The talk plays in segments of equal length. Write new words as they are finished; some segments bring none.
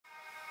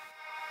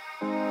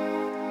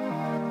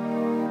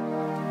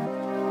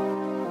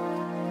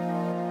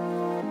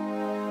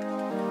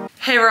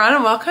Hey everyone,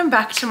 and welcome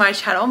back to my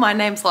channel. My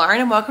name's Lauren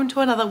and welcome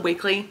to another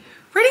weekly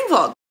reading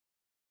vlog.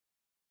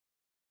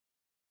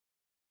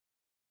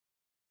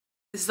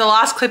 This is the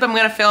last clip I'm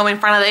going to film in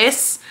front of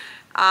this.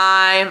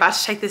 I'm about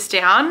to take this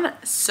down,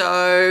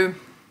 so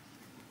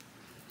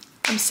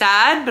I'm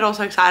sad but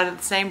also excited at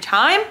the same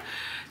time.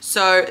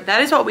 So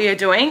that is what we are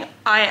doing.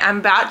 I am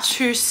about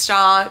to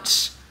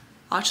start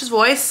Archer's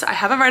Voice. I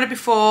haven't read it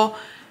before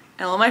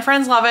and all my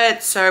friends love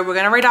it, so we're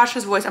going to read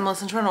Archer's Voice and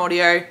listen to an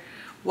audio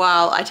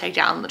while I take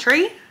down the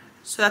tree.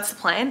 So that's the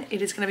plan.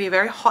 It is going to be a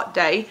very hot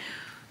day,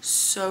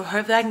 so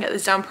hopefully I can get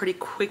this done pretty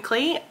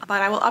quickly,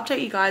 but I will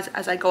update you guys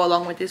as I go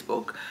along with this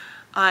book.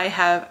 I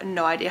have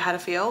no idea how to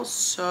feel,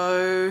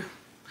 so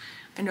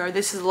I know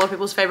this is a lot of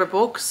people's favorite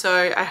book,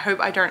 so I hope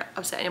I don't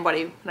upset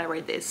anybody when I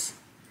read this.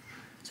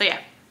 So yeah,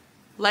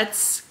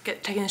 let's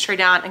get taking this tree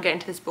down and get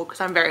into this book because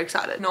I'm very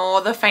excited.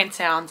 Ignore the faint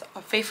sounds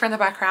of FIFA in the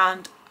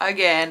background.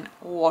 Again,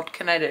 what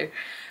can I do?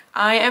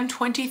 I am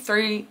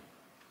 23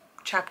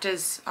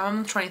 chapters, I'm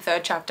on the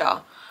 23rd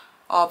chapter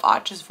of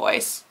Archer's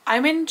Voice.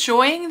 I'm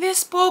enjoying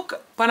this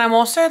book, but I'm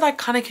also like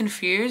kind of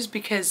confused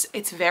because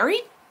it's very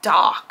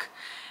dark.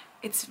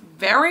 It's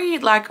very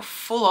like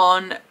full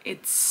on.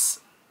 It's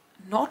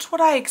not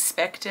what I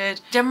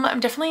expected.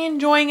 I'm definitely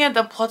enjoying it.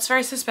 The plot's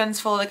very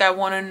suspenseful. Like I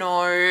want to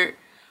know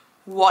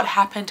what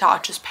happened to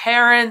Archer's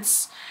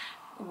parents,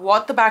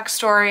 what the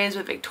backstory is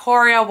with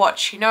Victoria, what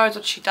she knows,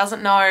 what she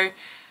doesn't know.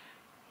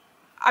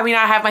 I mean,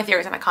 I have my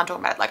theories and I can't talk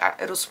about it. Like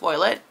it'll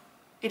spoil it.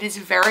 It is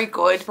very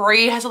good.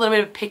 Bree has a little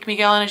bit of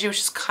pick-me-girl energy, which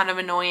is kind of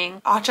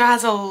annoying. Archer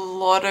has a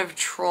lot of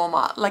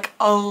trauma, like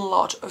a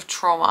lot of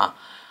trauma.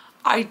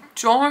 I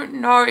don't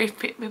know if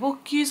people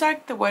use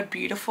like the word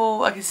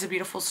beautiful, like this is a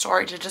beautiful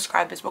story to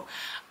describe this book.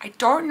 I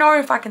don't know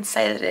if I can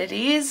say that it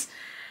is,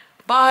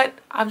 but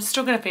I'm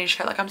still gonna finish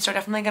it. Like I'm still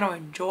definitely gonna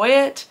enjoy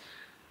it.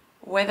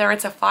 Whether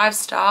it's a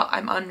 5-star,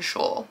 I'm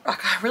unsure.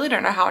 Like I really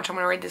don't know how much I'm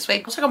gonna read this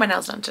week. I also got my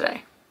nails done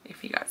today,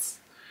 if you guys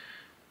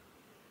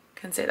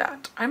can see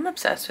that. I'm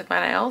obsessed with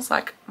my nails.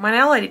 Like my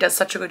nail lady does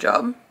such a good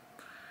job.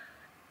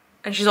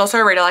 And she's also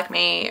a reader like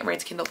me,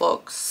 reads Kindle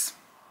books.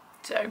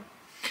 So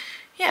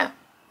yeah,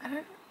 I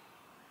don't,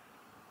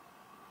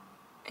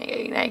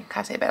 I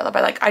can't say it better,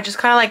 but like I just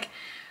kind of like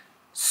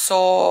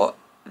saw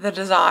the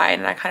design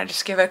and I kind of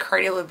just give her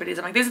creative liberties.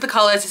 I'm like, these are the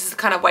colors, this is the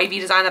kind of wavy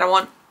design that I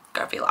want.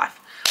 Go for your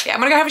life. But yeah, I'm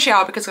gonna go have a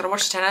shower because I'm gonna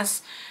watch the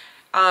tennis.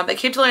 They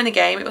keep delaying the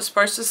game. It was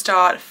supposed to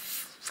start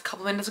a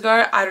couple minutes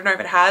ago. I don't know if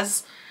it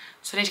has.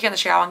 So I need to get in the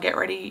shower and get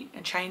ready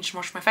and change and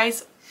wash my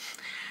face.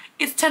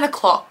 It's 10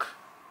 o'clock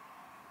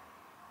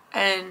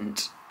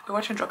and we're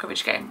watching a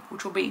Djokovic game,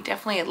 which will be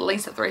definitely at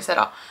least a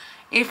 3-setter,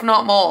 if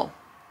not more.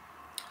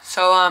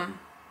 So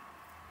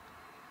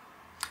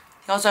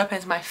the Auss Open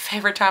is my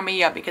favorite time of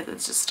year because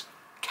it's just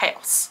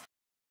chaos.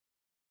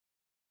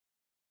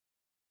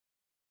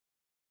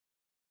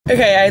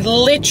 Okay, I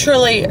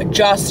literally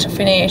just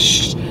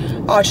finished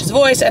Archer's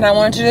Voice and I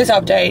wanted to do this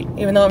update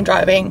even though I'm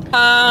driving.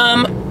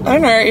 I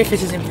don't know if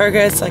this is in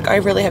focus, like I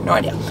really have no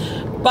idea,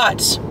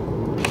 but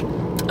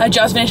I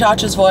just finished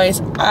Archer's Voice.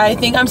 I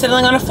think I'm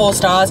settling on a 4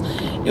 stars.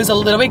 It was a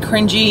little bit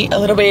cringy, a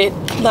little bit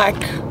like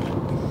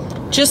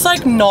just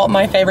like not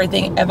my favorite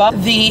thing ever.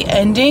 The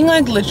ending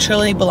like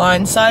literally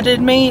blindsided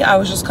me. I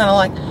was just kind of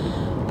like,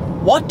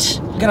 what?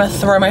 I'm gonna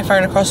throw my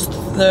phone across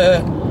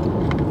the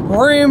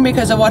room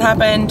because of what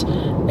happened.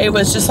 It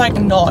was just like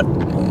not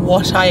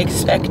what I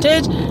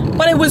expected,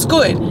 but it was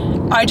good.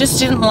 I just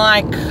didn't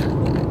like,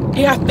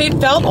 yeah, it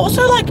felt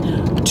also like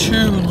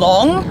too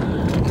long.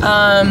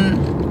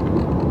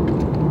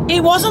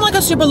 It wasn't like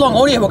a super long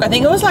audiobook. I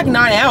think it was like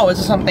 9 hours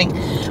or something,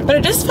 but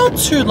it just felt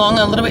too long,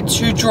 a little bit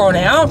too drawn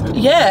out.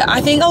 Yeah,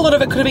 I think a lot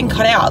of it could have been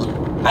cut out.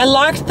 I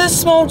liked the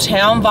small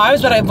town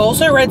vibes, but I've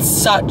also read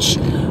such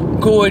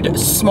good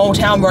small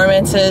town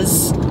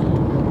romances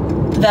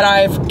that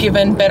I've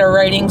given better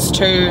ratings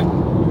to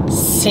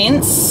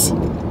since,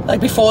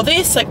 like before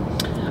this. Like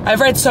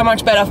I've read so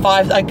much better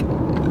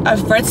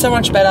I've read so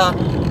much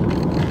better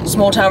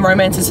small town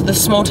romances. So the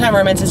small town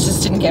romances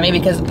just didn't get me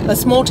because the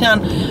small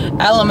town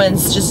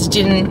elements just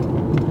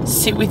didn't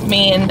sit with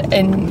me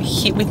and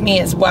hit with me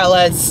as well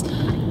as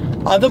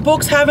other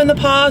books have in the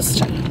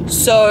past.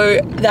 So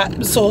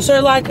that's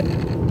also like,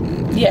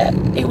 yeah,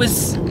 it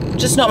was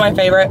just not my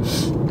favorite.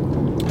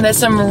 There's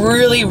some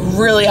really,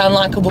 really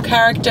unlikable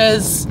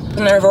characters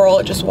and overall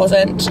it just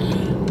wasn't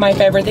my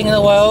favorite thing in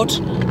the world,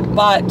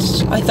 but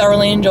I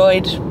thoroughly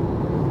enjoyed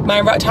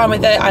my time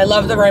with it. I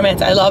love the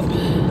romance. I love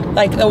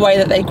like the way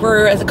that they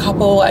grew as a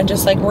couple and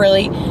just like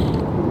really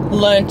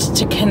learnt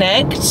to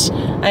connect.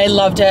 I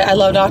loved it. I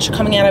loved Archer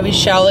coming out of his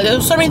shell. There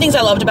were so many things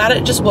I loved about it.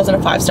 It just wasn't a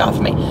 5-star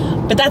for me.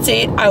 But that's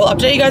it. I will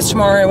update you guys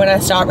tomorrow when I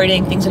start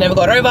reading Things I Never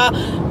Got Over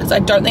because I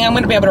don't think I'm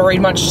going to be able to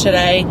read much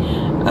today.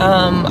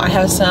 I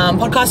have some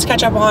podcasts to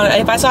catch up on.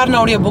 If I start an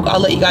audiobook, I'll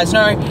let you guys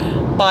know,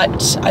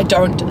 but I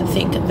don't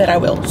think that I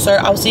will. So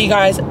I'll see you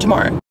guys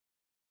tomorrow.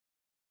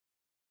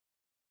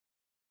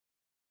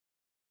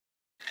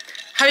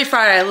 Happy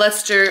Friday.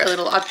 Let's do a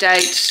little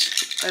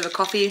update over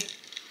coffee.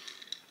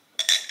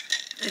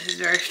 This is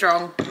very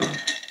strong.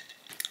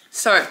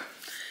 So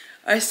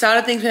I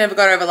started Things We Never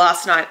Got Over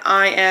last night.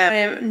 I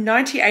am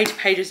 98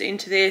 pages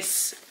into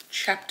this,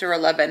 chapter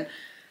 11.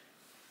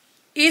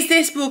 Is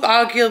this book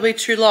arguably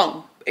too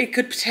long? It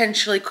could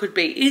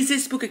be. Is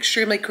this book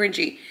extremely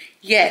cringy?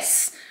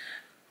 Yes.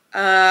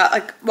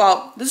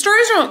 Well, the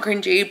stories are not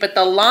cringy, but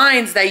the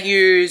lines they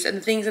use and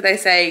the things that they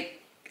say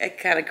are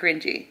kind of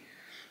cringy.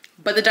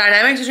 But the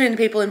dynamics between the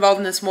people involved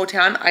in the small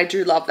town, I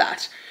do love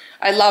that.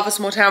 I love a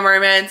small town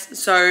romance,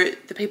 so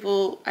the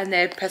people and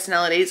their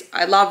personalities,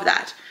 I love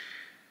that.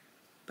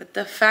 But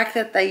the fact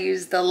that they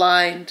used the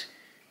line,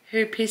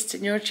 "Who pissed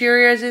in your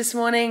Cheerios this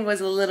morning?"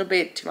 was a little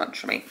bit too much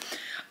for me.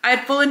 I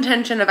had full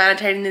intention of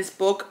annotating this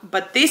book,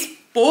 but this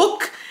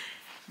book,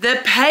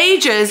 the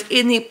pages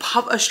in the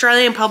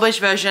Australian published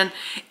version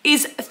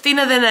is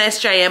thinner than an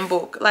SJM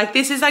book. Like,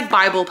 this is like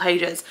Bible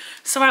pages.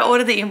 So I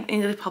ordered the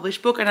English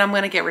published book and I'm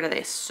going to get rid of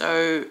this.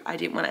 So I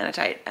didn't want to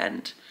annotate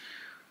and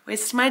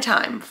waste my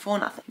time for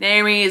nothing.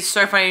 Naomi is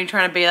so funny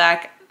trying to be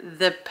like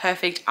the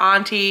perfect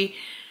auntie.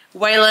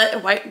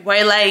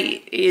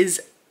 Waylay is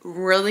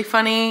really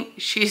funny.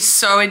 She's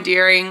so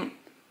endearing.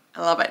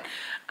 I love it.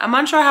 I'm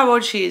unsure how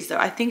old she is though.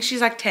 I think she's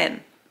like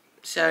 10.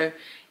 So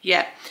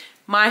yeah.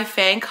 My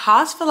fan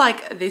cast for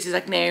like, this is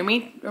like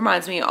Naomi,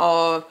 reminds me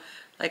of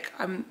like,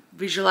 I'm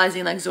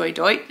visualizing like Zoe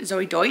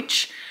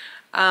Deutsch.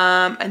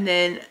 And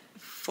then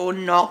for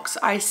Knox,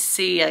 I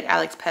see like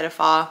Alex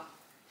Pettyfer,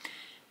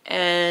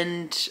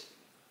 and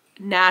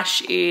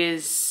Nash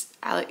is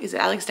it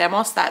Alex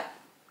Damos, that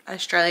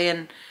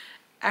Australian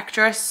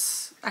actor.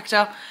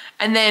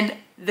 And then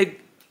the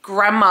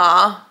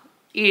grandma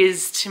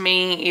is, to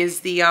me,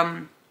 is the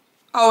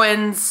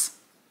Owen's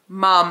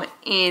mum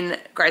in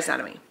Grey's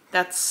Anatomy.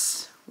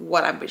 That's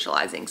what I'm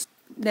visualizing.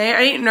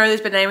 I didn't know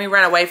this, but Naomi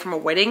ran away from her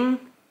wedding.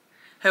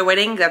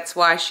 That's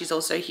why she's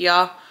also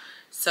here.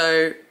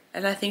 So,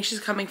 and I think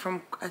she's coming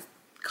from a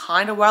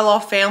kind of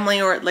well-off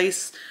family, or at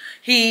least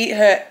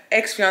her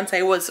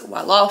ex-fiance was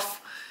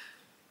well-off,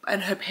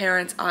 and her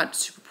parents aren't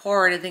super poor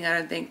or anything, I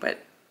don't think,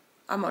 but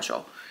I'm not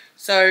sure.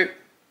 So,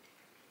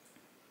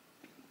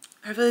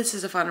 hopefully this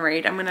is a fun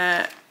read. I'm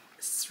gonna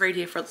sit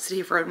here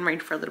for and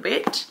read for a little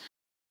bit.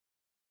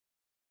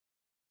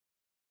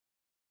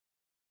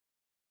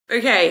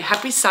 Okay,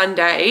 happy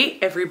Sunday,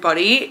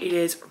 everybody. It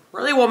is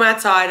really warm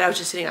outside. I was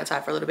just sitting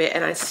outside for a little bit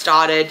and I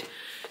started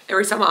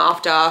Every Summer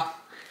After. I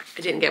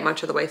didn't get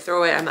much of the way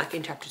through it. I'm like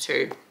in chapter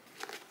 2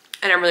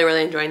 and I'm really,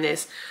 really enjoying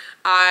this.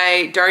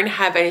 I don't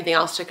have anything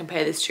else to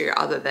compare this to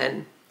other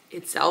than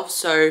itself.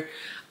 So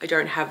I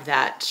don't have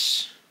that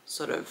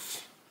sort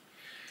of,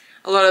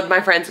 a lot of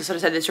my friends have sort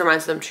of said this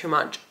reminds them too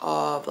much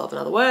of Love and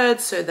Other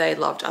Words. So they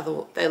liked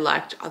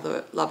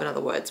Love and Other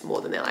Words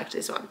more than they liked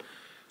this one.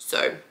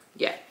 So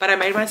yeah, but I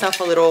made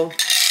myself a little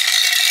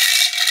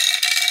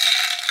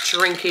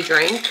drinky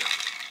drink.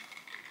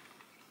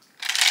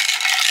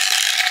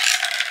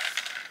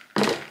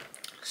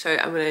 So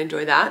I'm gonna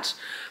enjoy that.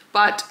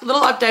 But a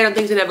little update on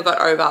Things I Never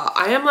Got Over.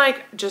 I am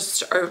like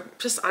just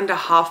under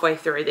halfway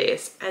through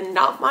this and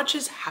not much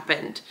has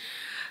happened.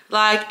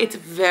 Like, it's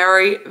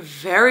very,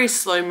 very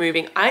slow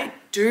moving. I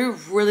do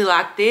really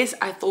like this.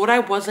 I thought I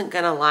wasn't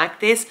gonna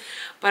like this,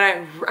 but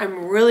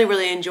I'm really,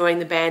 really enjoying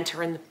the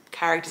banter and the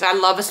characters. I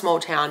love a small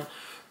town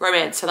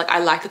romance, so like I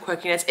like the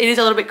quirkiness. It is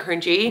a little bit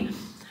cringy.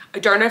 I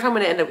don't know if I'm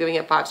gonna end up giving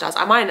it 5 stars.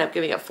 I might end up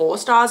giving it 4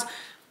 stars,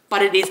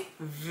 but it is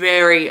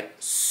very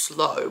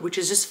slow, which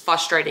is just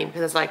frustrating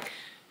because it's like,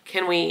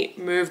 can we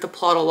move the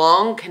plot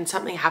along? Can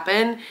something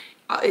happen?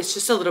 It's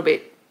just a little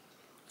bit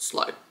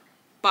slow.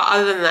 But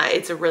other than that,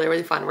 it's a really,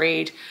 really fun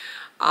read.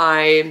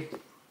 I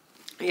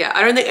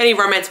don't think any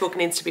romance book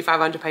needs to be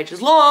 500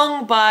 pages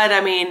long, but I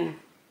mean,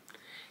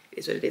 it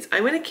is what it is.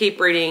 I'm gonna keep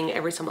reading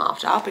Every Summer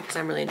After because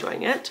I'm really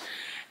enjoying it.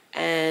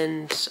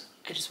 And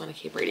I just want to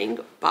keep reading,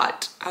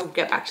 but I'll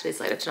get back to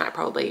this later tonight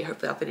probably.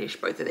 Hopefully I'll finish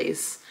both of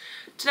these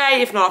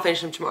today. If not, I'll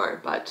finish them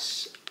tomorrow.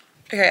 But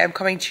okay, I'm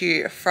coming to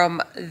you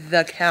from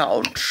the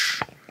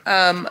couch.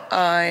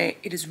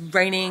 It is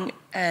raining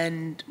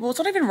and, well, it's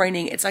not even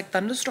raining. It's like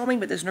thunderstorming,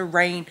 but there's no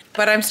rain.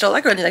 But I'm still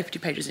like only like 50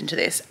 pages into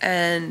this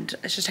and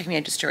it's just taking me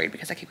ages to read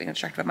because I keep getting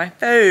distracted by my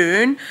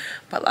phone.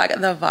 But like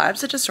the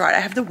vibes are just right. I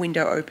have the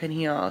window open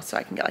here so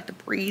I can get like the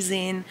breeze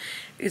in.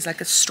 It is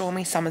like a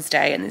stormy summer's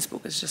day and this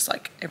book is just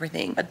like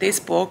everything. But this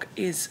book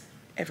is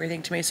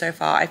everything to me so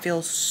far. I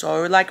feel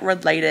so like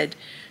related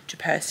to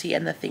Percy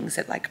and the things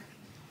that like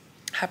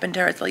happened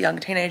to her as a young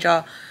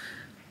teenager.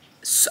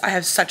 So I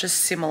have such a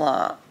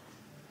similar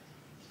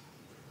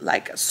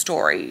like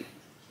story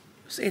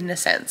in a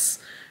sense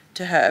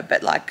to her,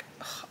 but like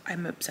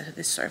I'm obsessed with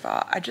this so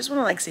far. I just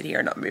want to like sit here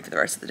and not move for the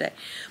rest of the day,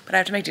 but I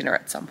have to make dinner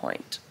at some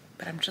point.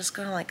 But I'm just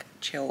gonna like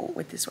chill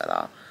with this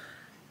weather.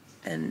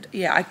 And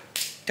yeah,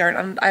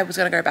 I was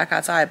gonna go back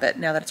outside, but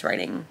now that it's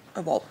raining,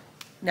 oh well,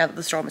 now that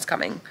the storm is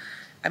coming,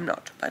 I'm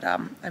not. But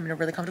I'm in a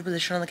really comfortable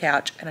position on the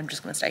couch and I'm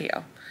just gonna stay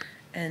here.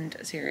 And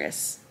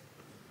Sirius,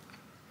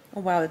 oh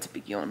wow, that's a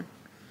big yawn,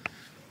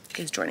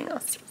 is joining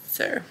us.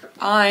 So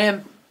I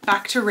am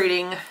back to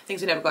reading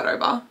Things We Never Got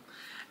Over.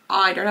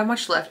 I don't have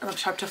much left. I'm up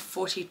to chapter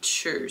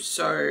 42,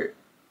 so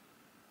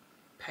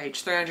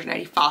page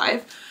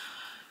 385.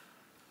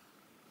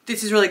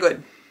 This is really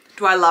good.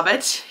 Do I love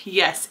it?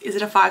 Yes. Is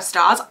it a 5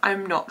 stars?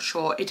 I'm not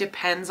sure. It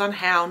depends on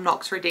how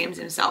Knox redeems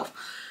himself.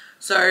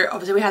 So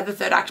obviously we had the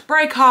third act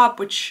breakup,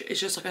 which is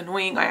just like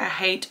annoying. I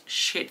hate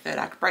shit third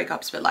act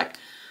breakups, but like,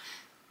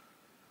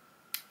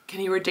 can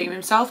he redeem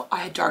himself?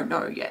 I don't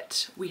know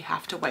yet. We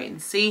have to wait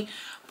and see.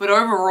 But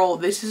overall,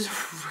 this is a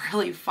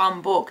really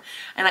fun book.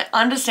 And I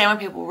understand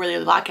why people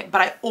really like it,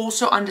 but I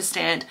also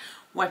understand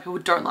why people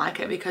don't like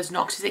it, because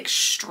Knox is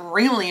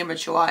extremely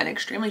immature and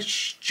extremely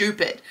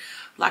stupid.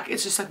 Like,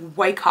 it's just like,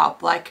 wake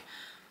up. Like,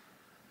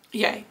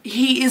 yeah,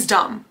 he is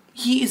dumb.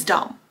 He is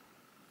dumb.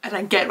 And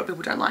I get why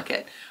people don't like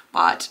it.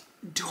 But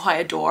do I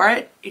adore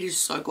it? It is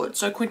so good.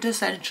 So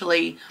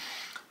quintessentially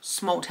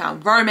small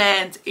town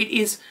romance. It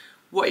is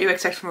what you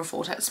expect from a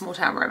small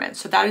town romance.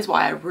 So that is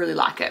why I really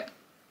like it.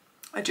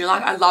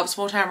 I love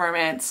small town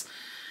romance.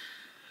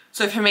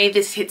 So for me,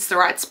 this hits the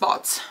right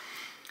spots.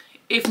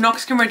 If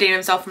Knox can redeem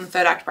himself from the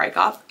third act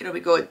breakup, it'll be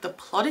good. The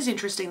plot is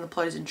interesting. The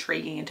plot is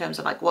intriguing in terms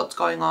of like what's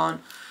going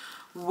on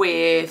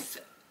with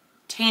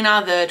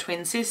Tina, the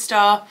twin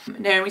sister.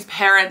 Naomi's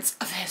parents,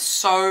 they're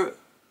so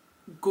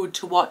good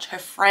to watch. Her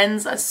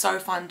friends are so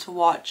fun to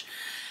watch.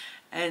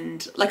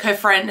 And like her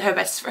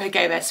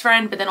gay best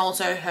friend, but then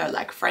also her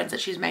like friends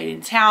that she's made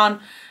in town,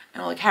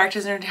 and all the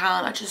characters in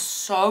town are just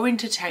so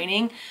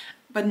entertaining.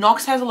 But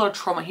Knox has a lot of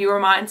trauma. He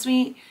reminds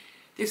me,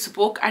 this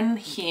book and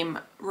him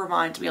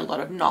reminds me a lot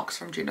of Knox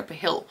from Juniper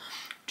Hill.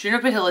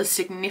 Juniper Hill is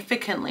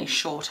significantly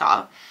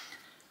shorter,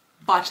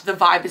 but the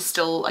vibe is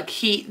still like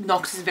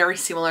Knox is very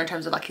similar in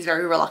terms of like he's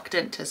very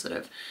reluctant to sort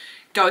of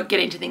get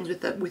into things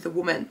with a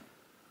woman.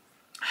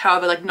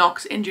 However, like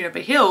Knox in Juniper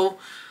Hill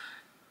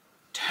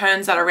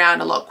turns that around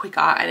a lot quicker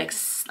and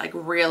like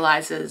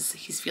realizes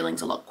his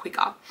feelings a lot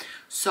quicker.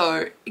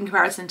 So in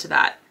comparison to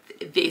that,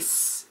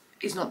 this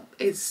is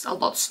a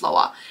lot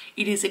slower.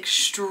 It is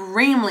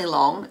extremely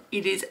long.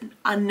 It is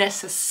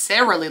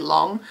unnecessarily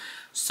long.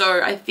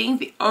 So I think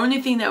the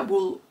only thing that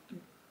will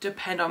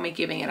depend on me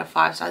giving it a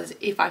 5 stars is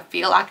if I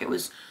feel like it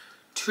was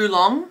too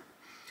long,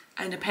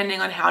 and depending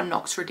on how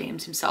Knox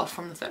redeems himself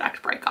from the third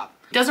act breakup.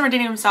 If he doesn't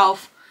redeem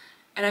himself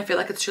and I feel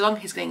like it's too long,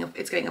 it's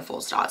getting a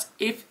 4 stars.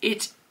 If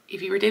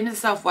he redeems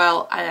himself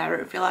well and I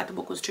don't feel like the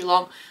book was too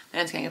long,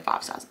 then it's getting a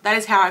 5 stars. That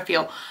is how I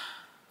feel.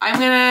 I'm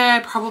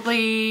gonna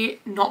probably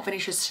not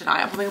finish this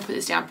tonight. I'm probably gonna put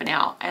this down for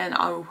now, and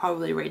I will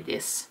probably read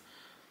this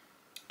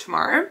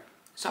tomorrow.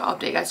 So I'll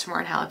update you guys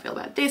tomorrow on how I feel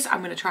about this.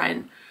 I'm gonna try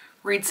and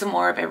read some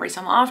more of Every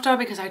Summer After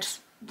because I just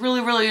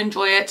really, really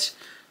enjoy it.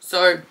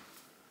 So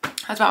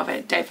that's my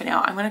day for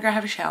now. I'm gonna go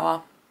have a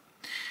shower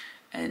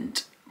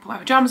and put my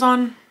pajamas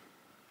on,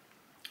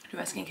 do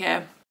my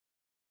skincare.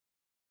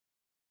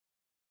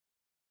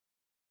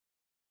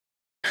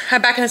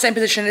 I'm back in the same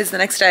position as the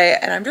next day,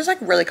 and I'm just like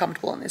really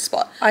comfortable in this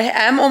spot. I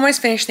am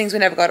almost finished Things We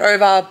Never Got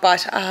Over,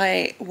 but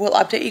I will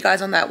update you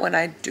guys on that when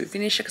I do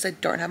finish it because I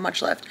don't have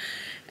much left,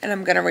 and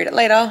I'm gonna read it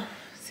later.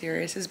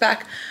 Sirius is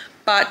back.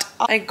 But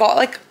I got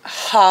like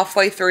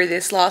halfway through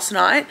this last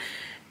night,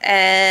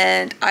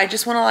 and I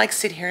just want to like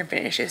sit here and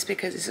finish this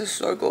because this is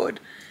so good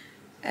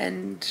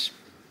and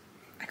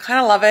I kind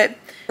of love it.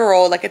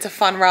 Overall, like, it's a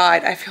fun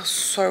ride. I feel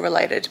so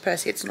related to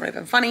Percy. It's not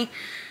even funny.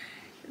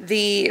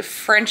 The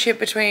friendship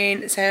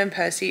between Sam and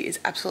Percy is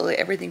absolutely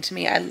everything to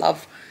me. I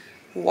love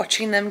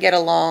watching them get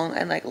along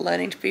and like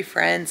learning to be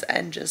friends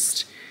and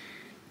just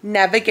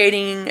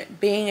navigating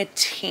being a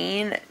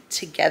teen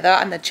together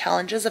and the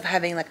challenges of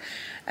having like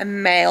a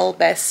male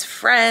best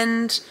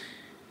friend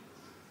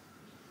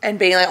and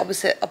being like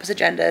opposite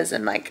genders,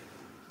 and like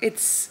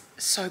it's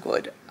so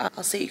good.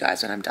 I'll see you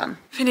guys when I'm done.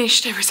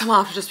 Finished Every Summer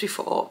After just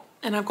before,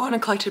 and I've gone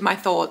and collected my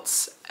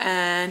thoughts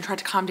and tried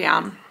to calm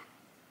down.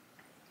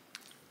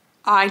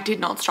 I did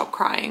not stop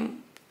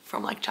crying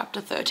from like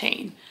chapter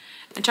 13,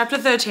 and chapter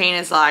 13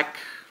 is like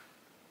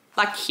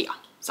here.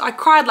 So I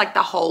cried like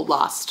the whole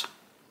last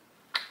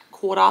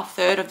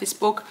third of this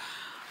book.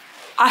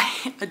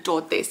 I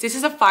adored this. This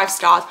is a 5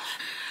 stars.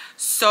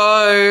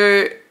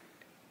 So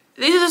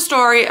this is a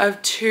story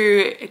of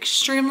 2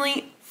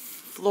 extremely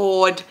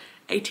flawed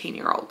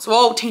 18-year-olds,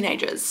 well,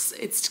 teenagers.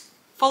 It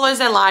follows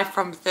their life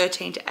from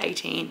 13 to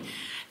 18.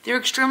 They're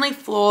extremely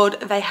flawed.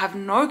 They have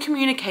no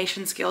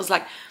communication skills.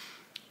 Like,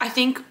 I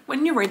think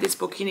when you read this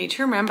book, you need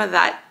to remember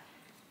that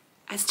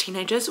as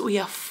teenagers, we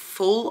are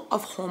full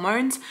of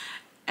hormones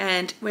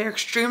and we're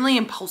extremely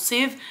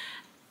impulsive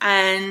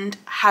and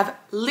have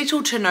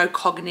little to no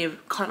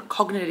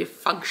cognitive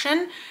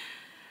function.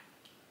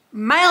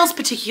 Males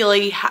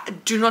particularly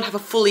do not have a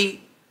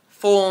fully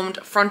formed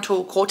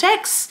frontal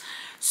cortex,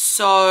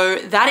 so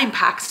that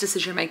impacts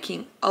decision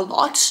making a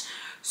lot.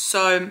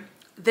 So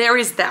there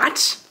is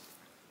that.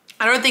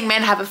 I don't think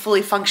men have a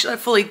fully formed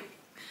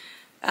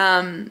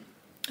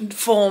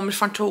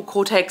frontal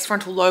cortex,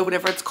 frontal lobe,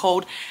 whatever it's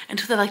called,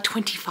 until they're like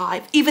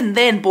 25. Even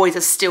then, boys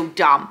are still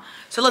dumb.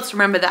 So let's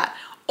remember that.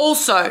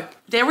 Also,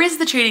 there is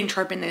the cheating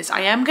trope in this.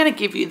 I am going to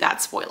give you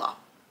that spoiler.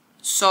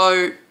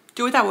 So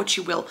do with that what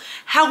you will.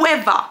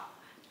 However,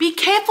 be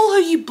careful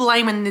who you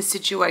blame in this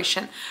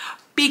situation,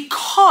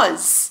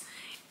 because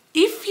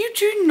if you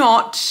do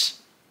not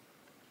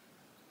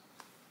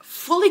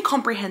fully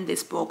comprehend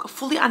this book,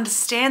 fully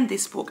understand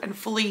this book, and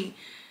fully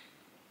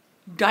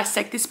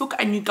dissect this book,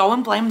 and you go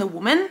and blame the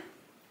woman,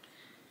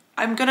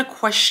 I'm gonna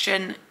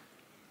question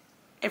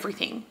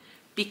everything,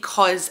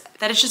 because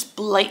that is just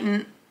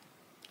blatant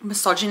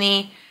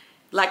misogyny.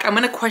 Like, I'm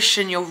gonna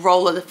question your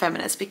role as a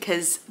feminist,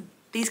 because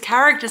these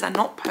characters are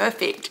not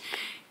perfect.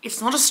 It's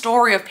not a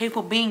story of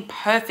people being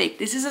perfect.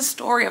 This is a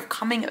story of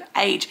coming of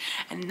age,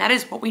 and that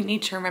is what we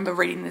need to remember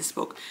reading this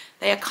book.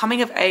 They are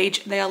coming of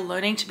age, they are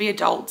learning to be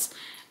adults,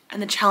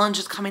 and the challenge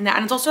is coming there.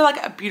 And it's also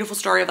like a beautiful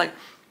story of like,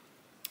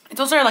 it's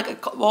also like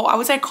a, well, I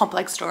would say a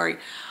complex story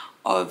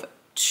of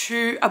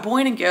a boy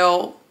and a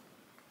girl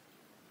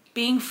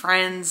being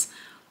friends,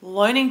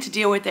 learning to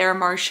deal with their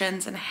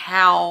emotions, and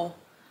how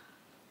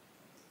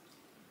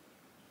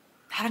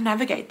to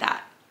navigate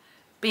that.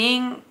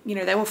 Being, you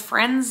know, they were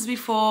friends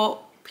before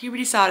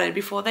puberty started,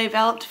 before they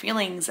developed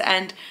feelings,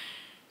 and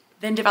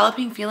then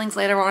developing feelings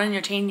later on in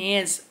your teen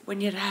years when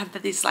you have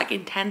this like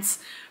intense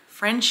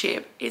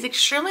friendship is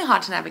extremely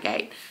hard to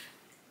navigate.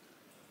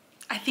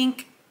 I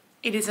think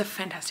it is a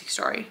fantastic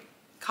story.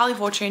 Carly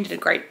Fortune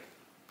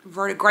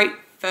wrote a great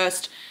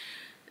first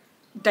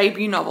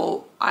debut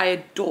novel. I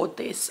adored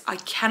this. I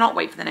cannot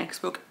wait for the next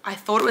book. I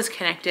thought it was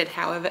connected,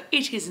 however,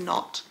 it is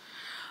not.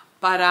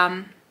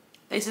 But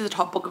this is a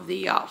top book of the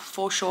year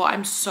for sure.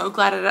 I'm so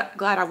glad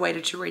I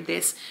waited to read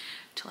this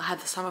till I had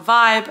the summer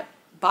vibe,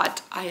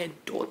 but I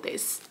adored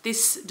this.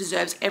 This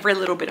deserves every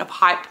little bit of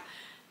hype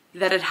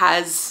that it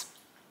has.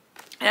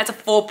 And it's a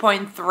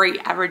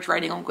 4.3 average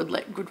rating on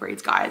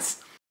Goodreads,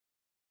 guys.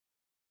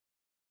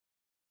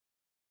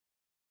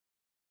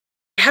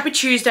 Happy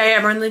Tuesday.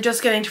 I'm only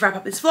just getting to wrap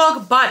up this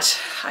vlog,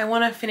 but I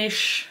want to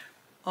finish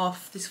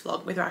off this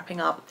vlog with wrapping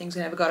up things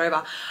we never got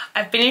over.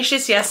 I finished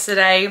this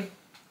yesterday.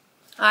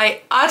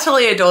 I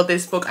utterly adored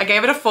this book. I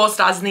gave it a 4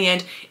 stars in the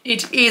end.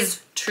 It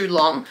is too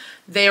long.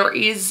 There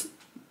is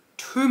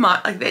too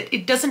much, like,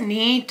 it doesn't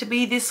need to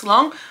be this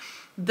long.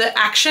 The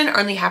action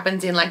only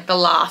happens in like the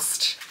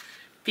last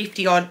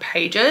 50 odd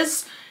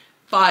pages,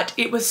 but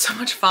it was so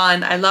much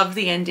fun. I loved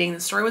the ending. The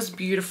story was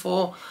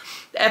beautiful.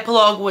 The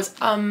epilogue was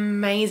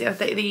amazing.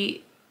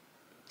 The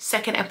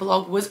second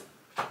epilogue was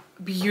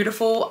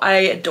beautiful. I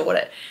adored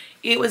it.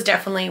 It was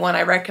definitely one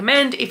I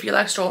recommend if you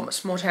like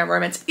small town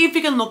romance. If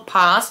you can look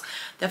past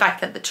the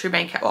fact that the two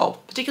main,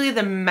 well, particularly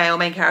the male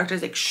main character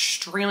is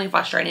extremely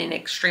frustrating and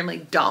extremely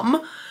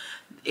dumb.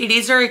 It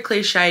is very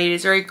cliche, it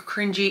is very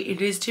cringy, it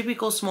is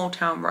typical small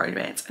town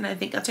romance, and I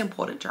think that's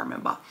important to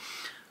remember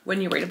when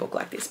you read a book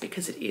like this,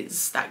 because it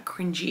is that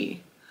cringy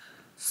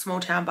small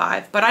town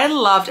vibe. But I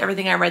loved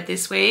everything I read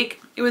this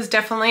week. It was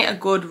definitely a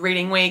good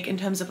reading week in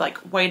terms of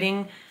like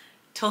waiting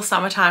till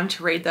summertime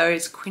to read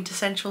those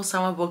quintessential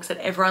summer books that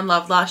everyone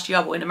loved last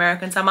year, but in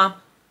American summer.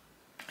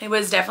 It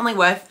was definitely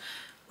worth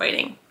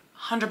waiting,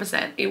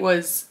 100%. It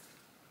was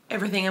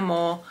everything and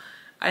more.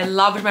 I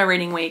loved my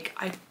reading week.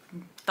 I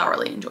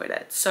thoroughly enjoyed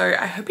it. So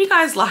I hope you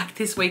guys liked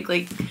this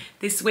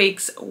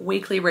week's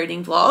weekly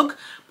reading vlog.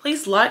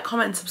 Please like,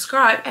 comment, and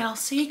subscribe, and I'll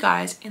see you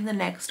guys in the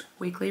next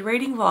weekly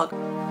reading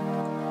vlog.